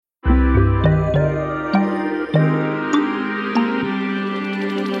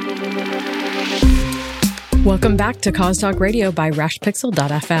Welcome back to Cause Talk Radio by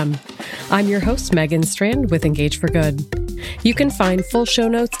rashpixel.fm. I'm your host, Megan Strand with Engage for Good. You can find full show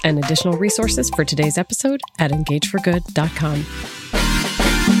notes and additional resources for today's episode at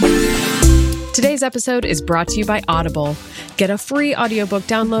engageforgood.com. Today's episode is brought to you by Audible. Get a free audiobook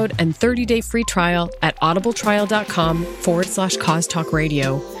download and 30-day free trial at audibletrial.com/Cause Talk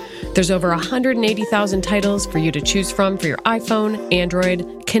Radio. There's over 180,000 titles for you to choose from for your iPhone,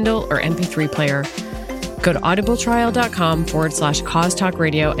 Android, Kindle, or MP3 player. Go to audibletrial.com/Cause Talk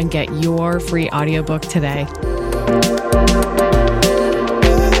Radio and get your free audiobook today.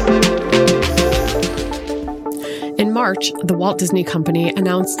 In March, the Walt Disney Company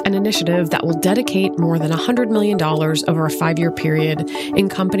announced an initiative that will dedicate more than $100 million over a 5-year period in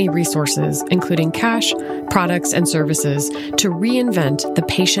company resources, including cash, products, and services, to reinvent the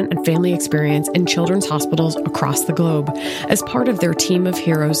patient and family experience in children's hospitals across the globe as part of their Team of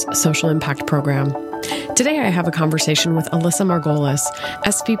Heroes social impact program. Today, I have a conversation with Alyssa Margolis,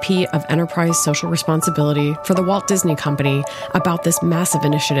 SVP of Enterprise Social Responsibility for the Walt Disney Company, about this massive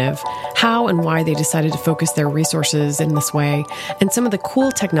initiative, how and why they decided to focus their resources in this way, and some of the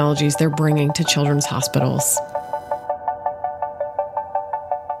cool technologies they're bringing to children's hospitals.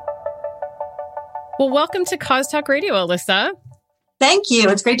 Well, welcome to Cause Talk Radio, Alyssa. Thank you.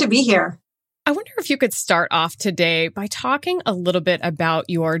 It's great to be here. I wonder if you could start off today by talking a little bit about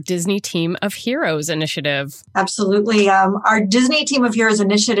your Disney Team of Heroes initiative. Absolutely. Our Disney Team of Heroes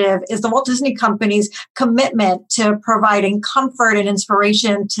initiative is the Walt Disney Company's commitment to providing comfort and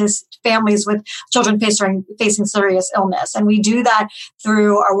inspiration to families with children facing serious illness. And we do that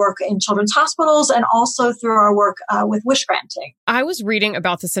through our work in children's hospitals and also through our work with wish granting. I was reading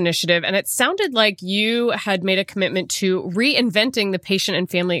about this initiative, and it sounded like you had made a commitment to reinventing the patient and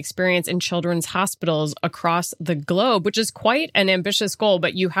family experience in children's hospitals across the globe, which is quite an ambitious goal,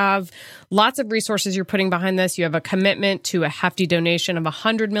 but you have lots of resources you're putting behind this. You have a commitment to a hefty donation of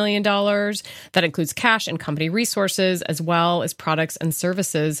 $100 million that includes cash and company resources, as well as products and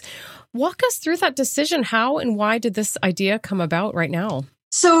services. Walk us through that decision. How and why did this idea come about right now?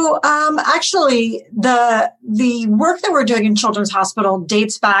 So actually, the work that we're doing in Children's Hospital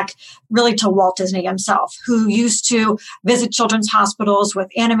dates back really to Walt Disney himself, who used to visit children's hospitals with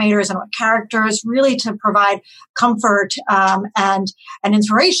animators and with characters, really to provide comfort and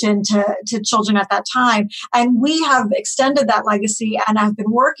inspiration to children at that time. And we have extended that legacy and have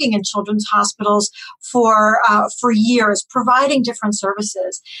been working in children's hospitals for years, providing different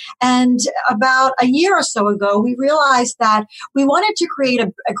services. And about a year or so ago, we realized that we wanted to create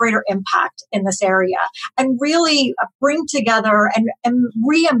a greater impact in this area and really bring together and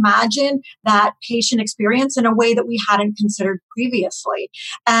reimagine that patient experience in a way that we hadn't considered previously.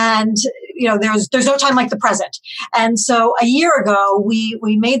 And, you know, there's no time like the present. And so a year ago, we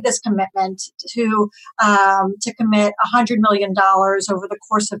made this commitment to commit $100 million over the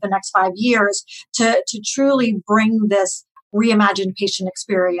course of the next 5 years to truly bring this reimagined patient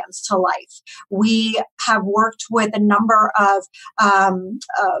experience to life. We have worked with a number of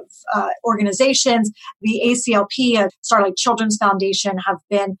organizations. The ACLP, Starlight Children's Foundation, have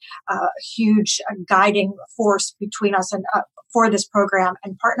been a huge guiding force between us and for this program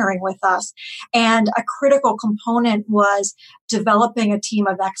and partnering with us. And a critical component was developing a team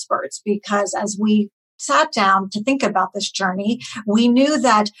of experts, because as we sat down to think about this journey, we knew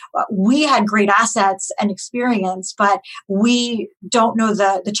that we had great assets and experience, but we don't know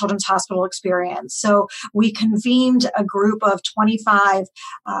the children's hospital experience. So we convened a group of 25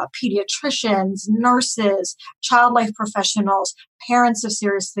 pediatricians, nurses, child life professionals, parents of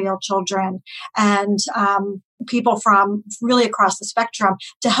seriously ill children, and people from really across the spectrum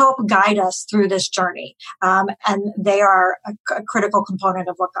to help guide us through this journey. And they are a critical component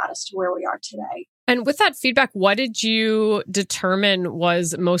of what got us to where we are today. And with that feedback, what did you determine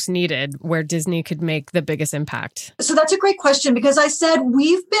was most needed, where Disney could make the biggest impact? So that's a great question, because I said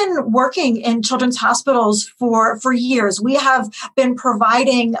we've been working in children's hospitals for years. We have been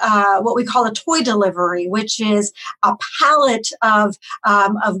providing what we call a toy delivery, which is a palette of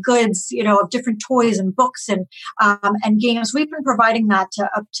goods, you know, of different toys and books and games. We've been providing that to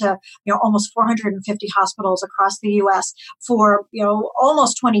up to almost 450 hospitals across the U.S. for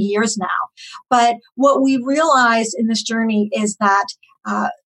almost 20 years now. But what we realized in this journey is that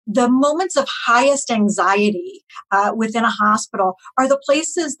the moments of highest anxiety within a hospital are the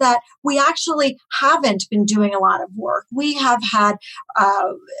places that we actually haven't been doing a lot of work. We have had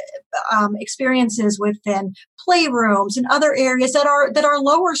experiences within playrooms and other areas that are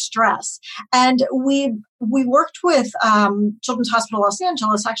lower stress, and we worked with Children's Hospital Los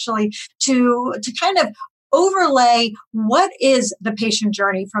Angeles actually to kind of overlay what is the patient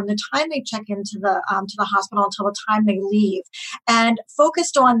journey from the time they check into the hospital until the time they leave, and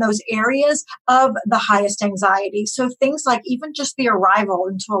focused on those areas of the highest anxiety. So things like even just the arrival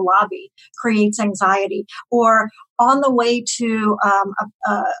into a lobby creates anxiety, or on the way to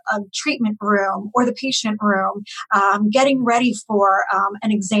a treatment room or the patient room, getting ready for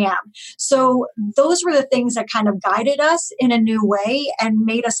an exam. So those were the things that kind of guided us in a new way and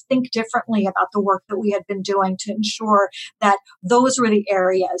made us think differently about the work that we had been doing to ensure that those were the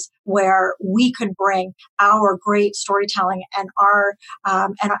areas where we could bring our great storytelling and our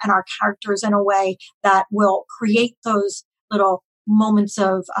characters in a way that will create those little moments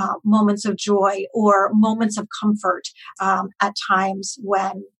of joy or moments of comfort at times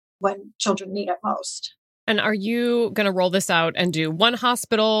when children need it most. And are you going to roll this out and do one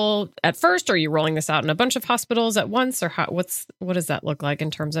hospital at first, or are you rolling this out in a bunch of hospitals at once, or what does that look like in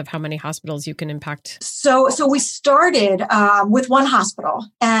terms of how many hospitals you can impact? So we started with one hospital,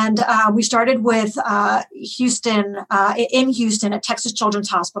 and we started with Houston at Texas Children's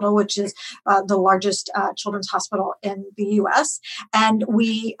Hospital, which is the largest children's hospital in the U.S. And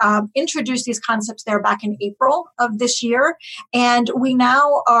we introduced these concepts there back in April of this year, and we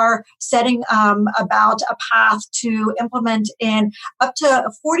now are setting about a path to implement in up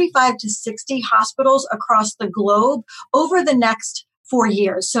to 45 to 60 hospitals across the globe over the next 4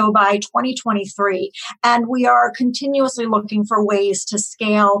 years, so by 2023. And we are continuously looking for ways to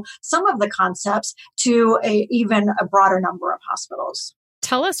scale some of the concepts to even a broader number of hospitals.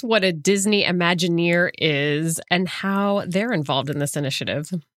 Tell us what a Disney Imagineer is and how they're involved in this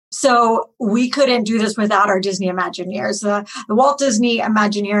initiative. So we couldn't do this without our Disney Imagineers. The Walt Disney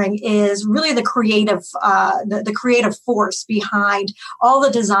Imagineering is really the creative force behind all the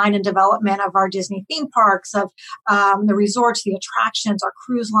design and development of our Disney theme parks, of the resorts, the attractions, our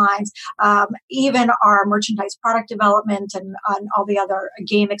cruise lines, even our merchandise product development and all the other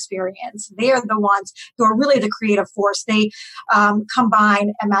game experience. They are the ones who are really the creative force. They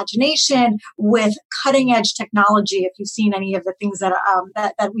combine imagination with cutting edge technology. If you've seen any of the things that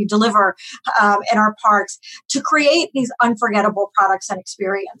we deliver in our parks to create these unforgettable products and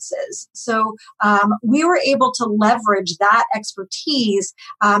experiences. So we were able to leverage that expertise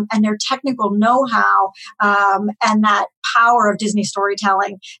and their technical know-how and that power of Disney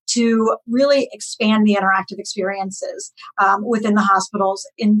storytelling to really expand the interactive experiences within the hospitals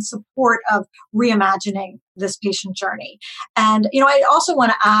in support of reimagining this patient journey. And, I also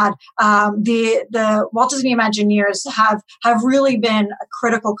want to add the Walt Disney Imagineers have really been a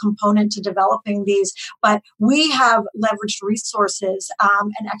critical component to developing these, but we have leveraged resources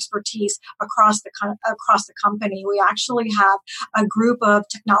and expertise across the company. We actually have a group of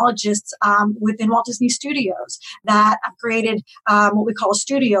technologists within Walt Disney Studios that have created what we call a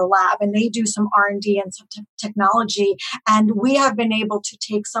studio lab, and they do some R&D and some technology. And we have been able to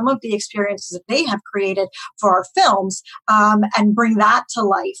take some of the experiences that they have created for our films and bring that to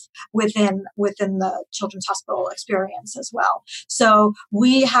life within the Children's Hospital experience as well. So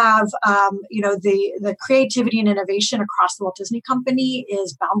we have, the creativity and innovation across the Walt Disney Company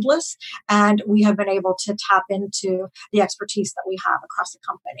is boundless, and we have been able to tap into the expertise that we have across the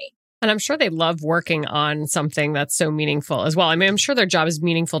company. And I'm sure they love working on something that's so meaningful as well. I mean, I'm sure their job is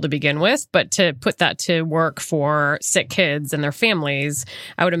meaningful to begin with, but to put that to work for sick kids and their families,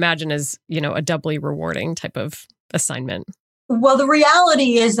 I would imagine is, a doubly rewarding type of assignment. Well, the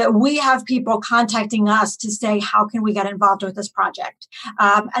reality is that we have people contacting us to say, how can we get involved with this project?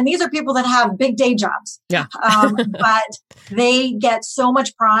 And these are people that have big day jobs. Yeah. But they get so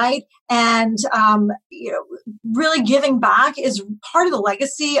much pride, and really giving back is part of the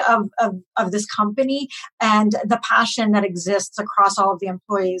legacy of this company, and the passion that exists across all of the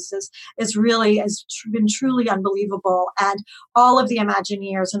employees has been truly unbelievable. And all of the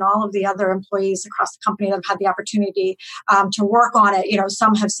Imagineers and all of the other employees across the company that have had the opportunity to work on it,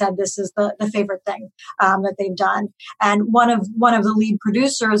 some have said this is the favorite thing that they've done. And one of the lead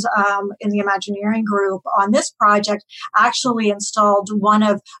producers in the Imagineering group on this project actually installed one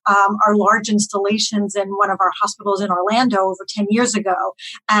of our large installations in one of our hospitals in Orlando over 10 years ago.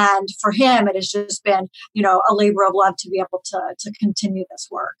 And for him, it has just been, a labor of love to be able to continue this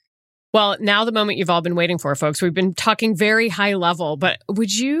work. Well, now the moment you've all been waiting for, folks. We've been talking very high level, but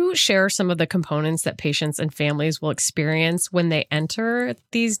would you share some of the components that patients and families will experience when they enter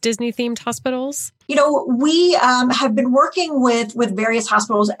these Disney-themed hospitals? We have been working with various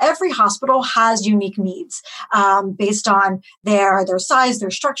hospitals. Every hospital has unique needs based on their size,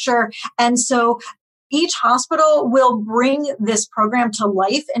 their structure. And so each hospital will bring this program to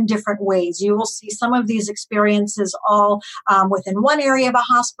life in different ways. You will see some of these experiences all within one area of a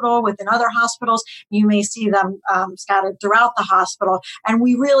hospital, within other hospitals. You may see them scattered throughout the hospital. And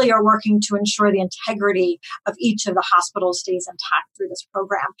we really are working to ensure the integrity of each of the hospitals stays intact through this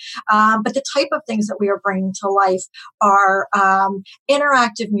program. But the type of things that we are bringing to life are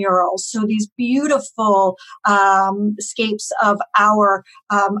interactive murals. So these beautiful scapes of our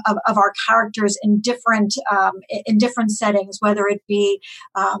characters in different settings, whether it be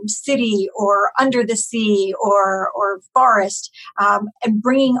city or under the sea or forest, and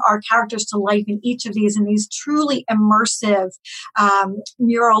bringing our characters to life in each of these, and these truly immersive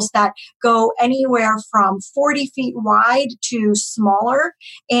murals that go anywhere from 40 feet wide to smaller.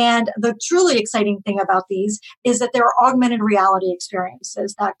 And the truly exciting thing about these is that there are augmented reality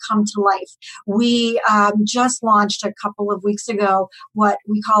experiences that come to life. We just launched a couple of weeks ago what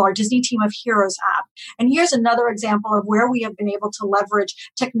we call our Disney Team of Heroes app. And here's another example of where we have been able to leverage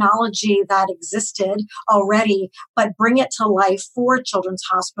technology that existed already, but bring it to life for children's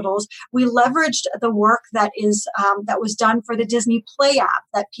hospitals. We leveraged the work that was done for the Disney Play app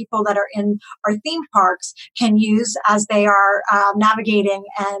that people that are in our theme parks can use as they are navigating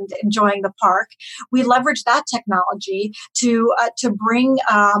and enjoying the park. We leveraged that technology to bring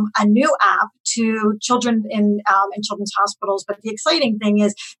a new app to children in children's hospitals. But the exciting thing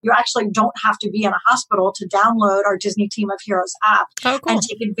is you actually don't have to be in a hospital to download our Disney Team of Heroes app and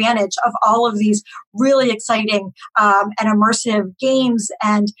take advantage of all of these really exciting and immersive games.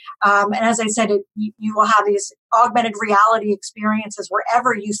 And as I said, you will have these augmented reality experiences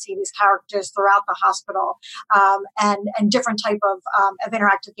wherever you see these characters throughout the hospital, and different type of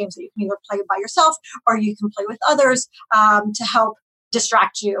interactive games that you can either play by yourself or you can play with others to help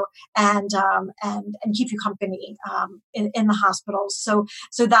distract you and keep you company in the hospitals. So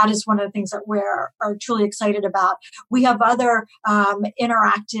that is one of the things that we're truly excited about. We have other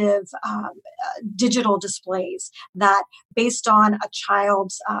interactive digital displays that, based on a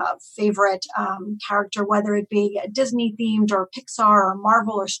child's favorite character, whether it be Disney themed or Pixar or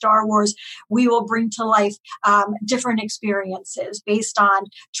Marvel or Star Wars, we will bring to life different experiences based on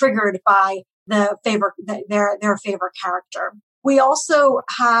triggered by their favorite character. We also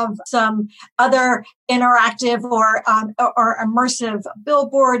have some other interactive or immersive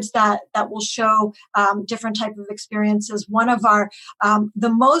billboards that will show different type of experiences. One of our the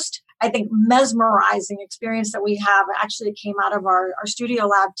most, I think, mesmerizing experience that we have actually came out of our Studio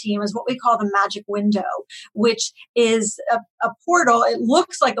Lab team is what we call the Magic Window, which is a portal. It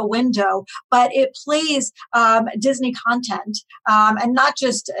looks like a window, but it plays Disney content, and not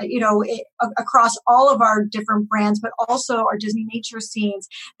just across all of our different brands, but also our Disney nature scenes.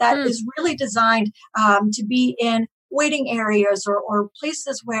 That is really designed to be in waiting areas or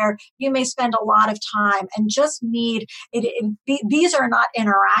places where you may spend a lot of time and just need it. These are not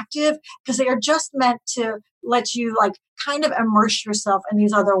interactive because they are just meant to let you kind of immerse yourself in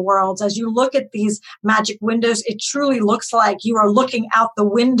these other worlds. As you look at these magic windows, it truly looks like you are looking out the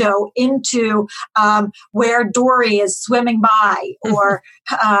window into where Dory is swimming by, or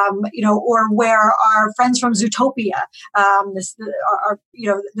or where our friends from Zootopia,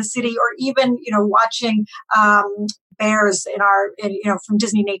 the city, or even watching bears from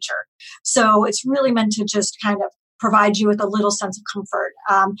Disney Nature. So it's really meant to just kind of provide you with a little sense of comfort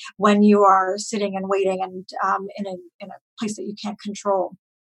when you are sitting and waiting and in a place that you can't control.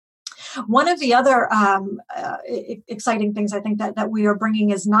 One of the other exciting things I think that we are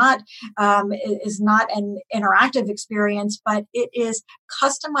bringing is not an interactive experience, but it is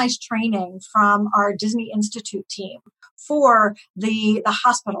customized training from our Disney Institute team for the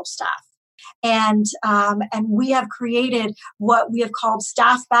hospital staff. And we have created what we have called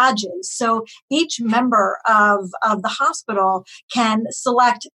staff badges. So each member of the hospital can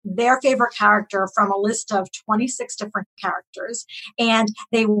select their favorite character from a list of 26 different characters, and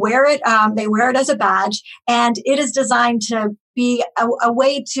they wear it as a badge, and it is designed to be a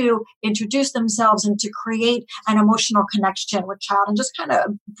way to introduce themselves and to create an emotional connection with child and just kind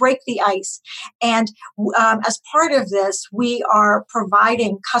of break the ice. And as part of this, we are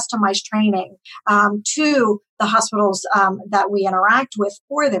providing customized training to the hospitals that we interact with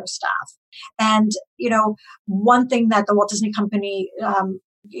for their staff. And, one thing that the Walt Disney Company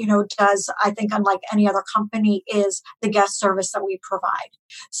does, I think, unlike any other company, is the guest service that we provide.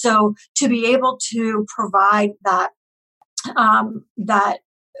 So to be able to provide that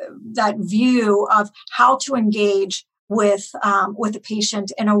view of how to engage with the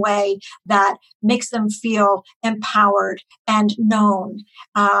patient in a way that makes them feel empowered and known,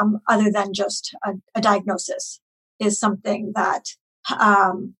 other than just a diagnosis, is something that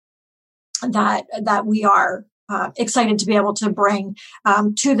that we are excited to be able to bring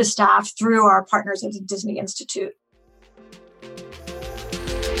to the staff through our partners at the Disney Institute.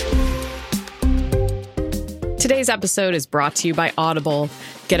 Today's episode is brought to you by Audible.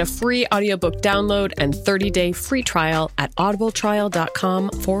 Get a free audiobook download and 30-day free trial at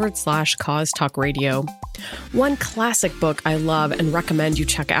audibletrial.com/Cause Talk Radio. One classic book I love and recommend you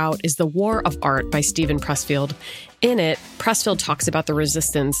check out is The War of Art by Steven Pressfield. In it, Pressfield talks about the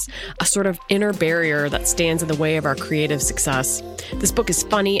resistance, a sort of inner barrier that stands in the way of our creative success. This book is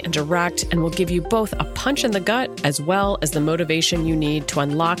funny and direct and will give you both a punch in the gut as well as the motivation you need to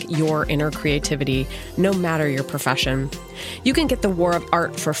unlock your inner creativity, no matter your profession. You can get The War of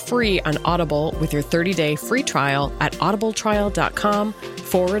Art for free on Audible with your 30-day free trial at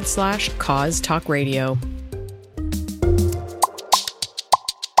audibletrial.com/Cause Talk Radio.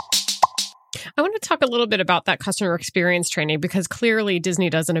 I want to talk a little bit about that customer experience training because clearly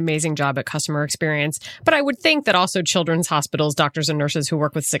Disney does an amazing job at customer experience. But I would think that also children's hospitals, doctors and nurses who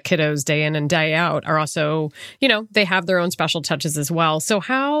work with sick kiddos day in and day out are also, they have their own special touches as well. So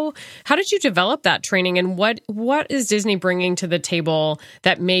how did you develop that training, and what is Disney bringing to the table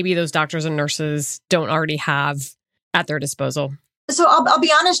that maybe those doctors and nurses don't already have at their disposal? So I'll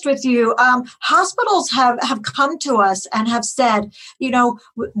be honest with you. Hospitals have come to us and have said,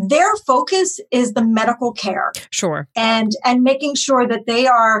 their focus is the medical care. Sure. And making sure that they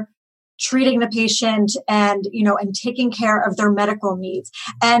are treating the patient and taking care of their medical needs.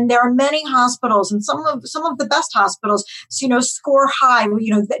 And there are many hospitals, and some of the best hospitals, score high.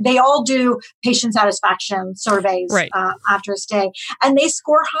 They all do patient satisfaction surveys after a stay, and they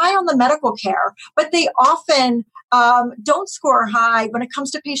score high on the medical care, but they often don't score high when it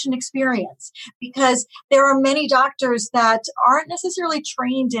comes to patient experience, because there are many doctors that aren't necessarily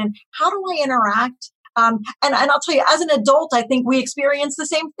trained in how do I interact. And I'll tell you, as an adult, I think we experience the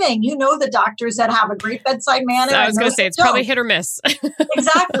same thing. The doctors that have a great bedside manner. I was going to say, it's probably hit or miss.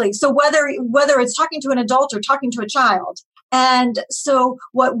 Exactly. So whether it's talking to an adult or talking to a child. And so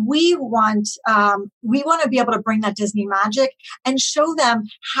what we want to be able to bring that Disney magic and show them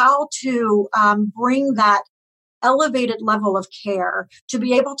how to bring that elevated level of care, to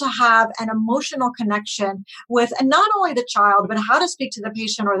be able to have an emotional connection with, and not only the child, but how to speak to the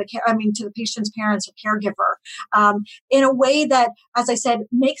patient to the patient's parents or caregiver, in a way that, as I said,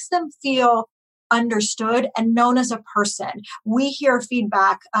 makes them feel understood and known as a person. We hear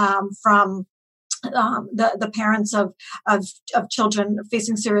feedback from the parents of children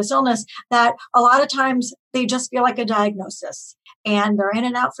facing serious illness that a lot of times they just feel like a diagnosis and they're in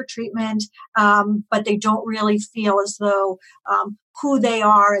and out for treatment, but they don't really feel as though who they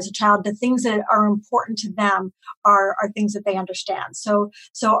are as a child, the things that are important to them are things that they understand. So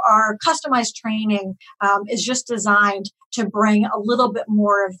our customized training is just designed to bring a little bit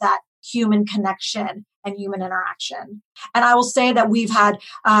more of that human connection and human interaction. And I will say that we've heard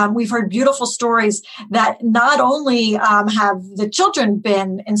beautiful stories that not only have the children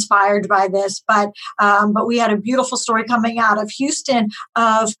been inspired by this, but we had a beautiful story coming out of Houston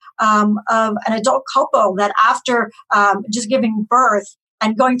of an adult couple that after just giving birth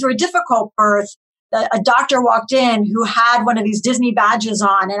and going through a difficult birth, a doctor walked in who had one of these Disney badges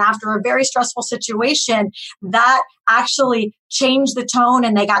on. And after a very stressful situation, that actually changed the tone,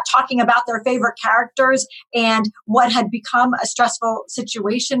 and they got talking about their favorite characters, and what had become a stressful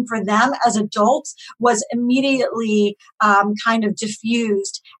situation for them as adults was immediately kind of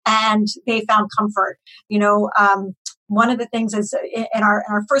diffused, and they found comfort. One of the things is in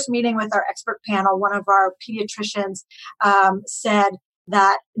our first meeting with our expert panel, one of our pediatricians said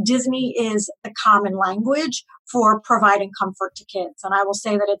that Disney is the common language for providing comfort to kids. And I will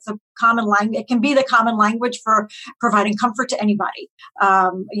say that it's a common language. It can be the common language for providing comfort to anybody,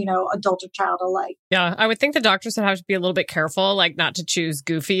 adult or child alike. Yeah, I would think the doctors would have to be a little bit careful, like not to choose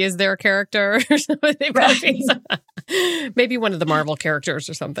Goofy as their character or something. Maybe one of the Marvel characters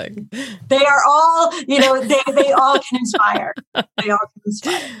or something. They are all, they all can inspire. They all can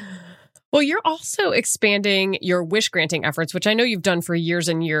inspire. Well, you're also expanding your wish granting efforts, which I know you've done for years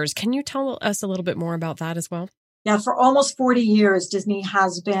and years. Can you tell us a little bit more about that as well? Yeah, for almost 40 years, Disney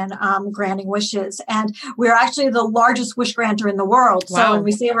has been granting wishes, and we're actually the largest wish granter in the world. Wow. So when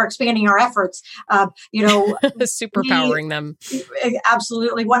we say we're expanding our efforts, superpowering them.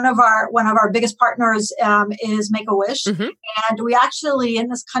 Absolutely. One of our biggest partners is Make-A-Wish, and we actually in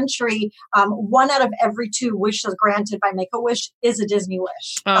this country, 1 out of every 2 wishes granted by Make-A-Wish is a Disney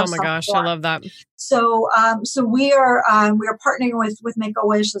wish. Oh my gosh, I love that. So we are partnering with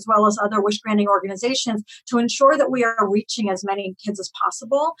Make-A-Wish as well as other wish granting organizations to ensure that we are reaching as many kids as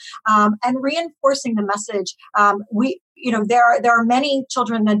possible and reinforcing the message. there are many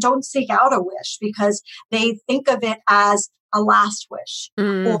children that don't seek out a wish because they think of it as a last wish,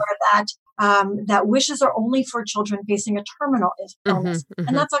 or that wishes are only for children facing a terminal illness.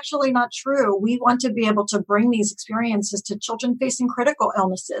 And that's actually not true. We want to be able to bring these experiences to children facing critical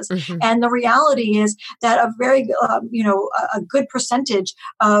illnesses. And the reality is that a very, a good percentage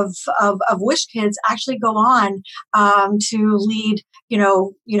of wish kids actually go on to lead,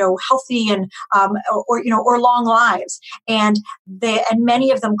 healthy and, or long lives. And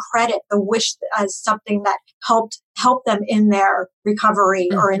many of them credit the wish as something that help them in their recovery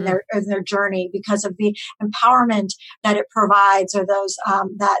or in their journey because of the empowerment that it provides, or those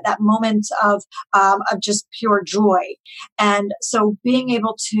that moment of just pure joy. And so being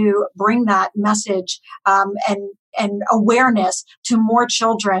able to bring that message and awareness to more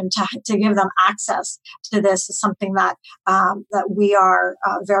children to give them access to this is something that we are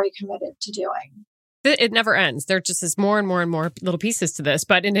very committed to doing. It never ends. There just is more and more and more little pieces to this.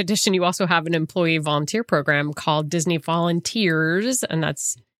 But in addition, you also have an employee volunteer program called Disney Volunteers, and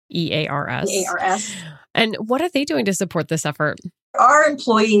that's EARS. EARS. And what are they doing to support this effort? Our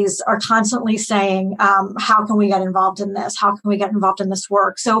employees are constantly saying, how can we get involved in this? How can we get involved in this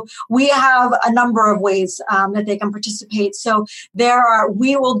work? So we have a number of ways that they can participate. So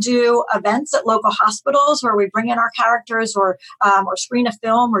we will do events at local hospitals where we bring in our characters or screen a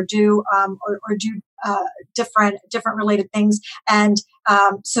film or do different related things. And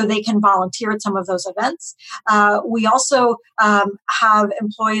so they can volunteer at some of those events. We also have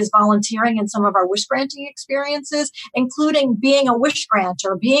employees volunteering in some of our wish granting experiences, including being a wish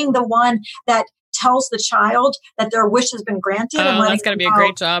granter, being the one that tells the child that their wish has been granted. Oh, that's going to be a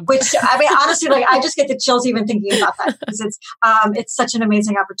great job. Which, I mean, honestly, I just get the chills even thinking about that because it's such an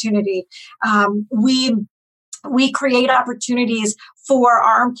amazing opportunity. We create opportunities for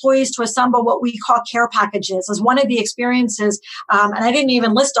our employees to assemble what we call care packages as one of the experiences. And I didn't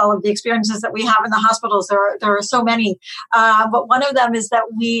even list all of the experiences that we have in the hospitals. There are so many. But one of them is that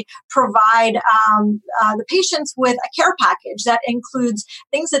we provide the patients with a care package that includes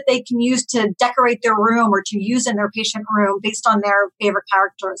things that they can use to decorate their room or to use in their patient room based on their favorite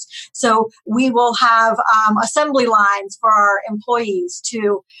characters. So we will have assembly lines for our employees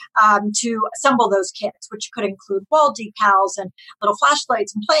to assemble those kits, which could include wall decals and little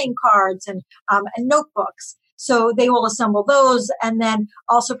flashlights and playing cards and notebooks. So they will assemble those and then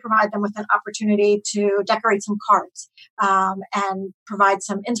also provide them with an opportunity to decorate some cards and provide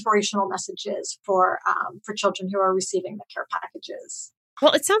some inspirational messages for children who are receiving the care packages.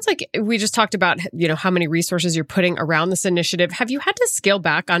 Well, it sounds like we just talked about, how many resources you're putting around this initiative. Have you had to scale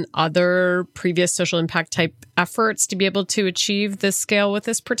back on other previous social impact type efforts to be able to achieve this scale with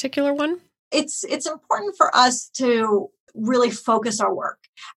this particular one? It's important for us to really focus our work.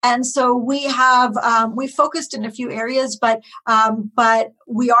 And so we have, we focused in a few areas, but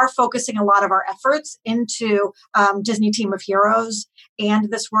we are focusing a lot of our efforts into Disney Team of Heroes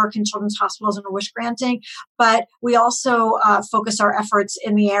and this work in children's hospitals and wish granting. But we also focus our efforts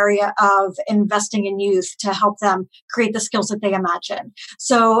in the area of investing in youth to help them create the skills that they imagine.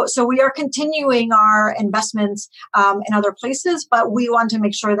 So we are continuing our investments in other places, but we want to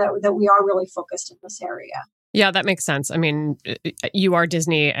make sure that we are really focused in this area. Yeah, that makes sense. I mean, you are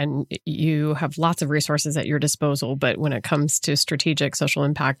Disney and you have lots of resources at your disposal. But when it comes to strategic social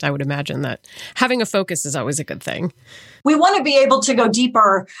impact, I would imagine that having a focus is always a good thing. We want to be able to go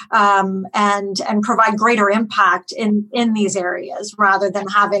deeper and provide greater impact in these areas rather than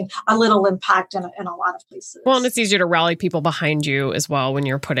having a little impact in a lot of places. Well, and it's easier to rally people behind you as well when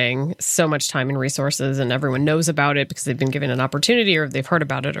you're putting so much time and resources and everyone knows about it because they've been given an opportunity or they've heard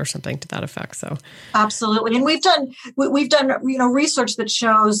about it or something to that effect. So absolutely. And we've done research that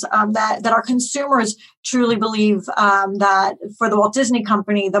shows that our consumers truly believe that for the Walt Disney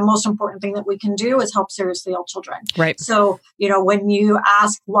Company, the most important thing that we can do is help seriously ill children. Right. So, when you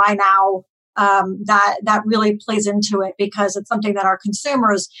ask why now, that really plays into it because it's something that our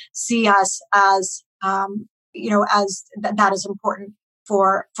consumers see us as, as that is important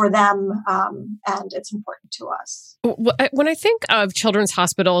for them, and it's important to us. When I think of children's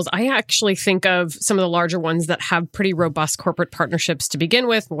hospitals, I actually think of some of the larger ones that have pretty robust corporate partnerships to begin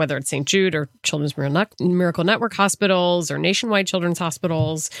with, whether it's St. Jude or Children's Miracle Network hospitals or Nationwide Children's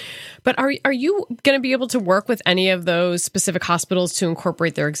Hospitals. But are you going to be able to work with any of those specific hospitals to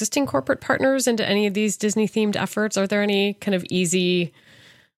incorporate their existing corporate partners into any of these Disney-themed efforts? Are there any kind of easy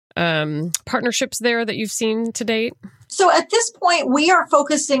partnerships there that you've seen to date? So at this point, we are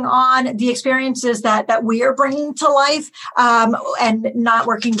focusing on the experiences that we are bringing to life, and not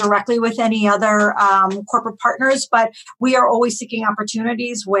working directly with any other corporate partners. But we are always seeking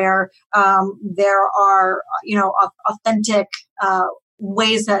opportunities where there are, authentic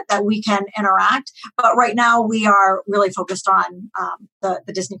ways that we can interact. But right now, we are really focused on the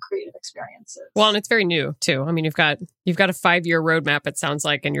Disney creative experiences. Well, and it's very new too. I mean, you've got a 5-year roadmap. It sounds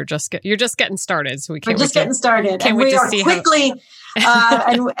like, and you're just getting started. So we're just getting started, and we are quickly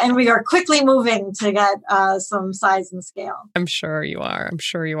and we are quickly moving to get some size and scale. I'm sure you are.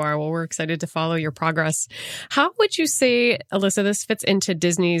 Well, we're excited to follow your progress. How would you say, Alyssa, this fits into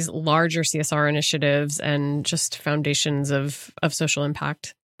Disney's larger CSR initiatives and just foundations of social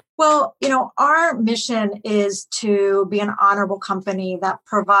impact? Well, our mission is to be an honorable company that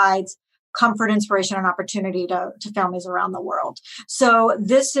provides comfort, inspiration, and opportunity to families around the world. So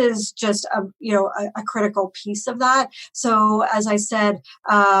this is just a critical piece of that. So as I said,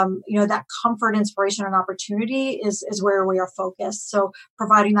 that comfort, inspiration, and opportunity is where we are focused. So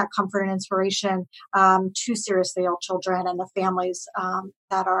providing that comfort and inspiration to seriously ill children and the families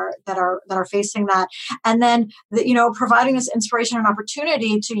that are facing that, and then providing this inspiration and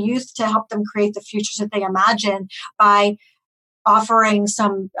opportunity to youth to help them create the futures that they imagine by offering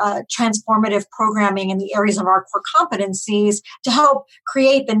some transformative programming in the areas of our core competencies to help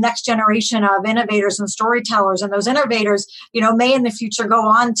create the next generation of innovators and storytellers. And those innovators, may in the future go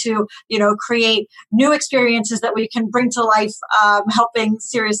on to, create new experiences that we can bring to life, helping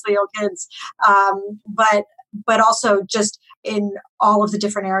seriously ill kids. But also just in all of the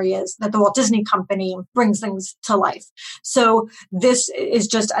different areas that the Walt Disney Company brings things to life. So this is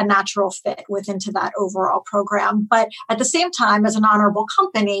just a natural fit into that overall program. But at the same time, as an honorable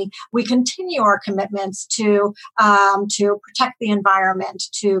company, we continue our commitments to protect the environment,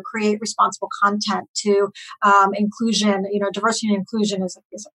 to create responsible content, to inclusion. Diversity and inclusion is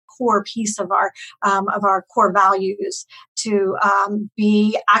a core piece of our core values, to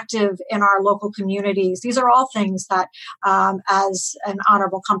be active in our local communities. These are all things that, as an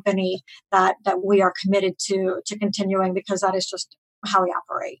honorable company, that we are committed to continuing, because that is just how we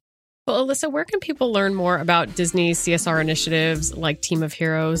operate. Well, Alyssa, where can people learn more about Disney's CSR initiatives like Team of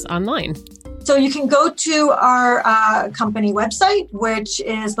Heroes online? So you can go to our company website, which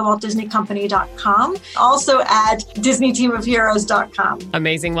is thewaltdisneycompany.com. Also at DisneyTeamOfHeroes.com.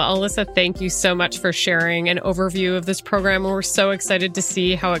 Amazing. Well, Alyssa, thank you so much for sharing an overview of this program. We're so excited to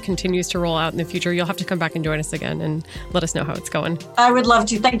see how it continues to roll out in the future. You'll have to come back and join us again and let us know how it's going. I would love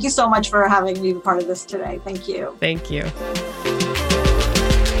to. Thank you so much for having me be part of this today. Thank you. Thank you.